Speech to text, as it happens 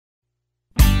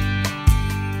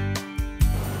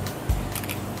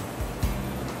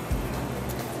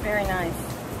Very nice.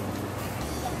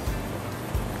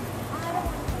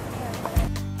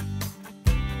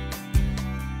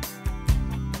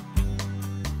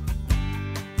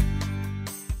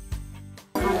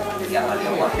 Look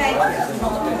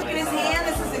at his hand.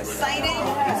 This is exciting.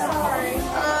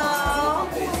 Oh.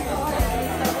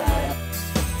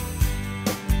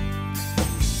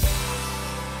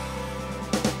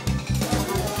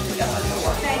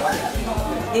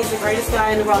 He's the greatest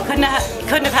guy in the world. Couldn't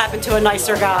have happened to a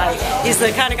nicer guy. He's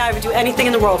the kind of guy who would do anything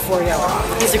in the world for you.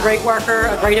 He's a great worker,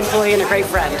 a great employee, and a great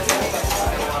friend.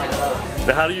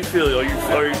 Now, how do you feel? Are you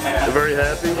very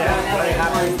happy? Yeah, very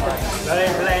happy. Very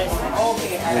blessed.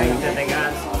 Thanks to the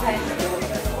gods.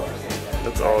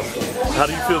 That's awesome. How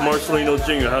do you feel, Marcelino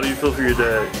Jr.? How do you feel for your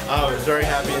dad? I was very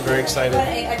happy and very excited.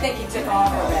 I think he took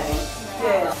off already.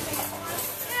 Yeah.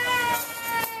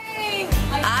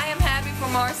 I am happy for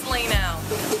Marcelino.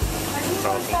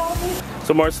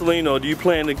 So Marcelino, do you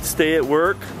plan to stay at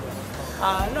work?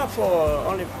 Not for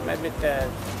only maybe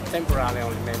temporarily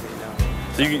only maybe. No.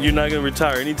 So you're not going to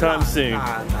retire anytime soon? No.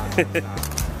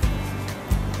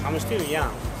 I'm still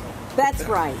young. That's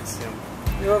right.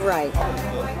 You're right.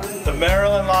 The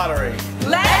Maryland Lottery.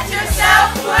 Let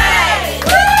yourself play!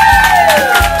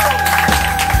 Woo!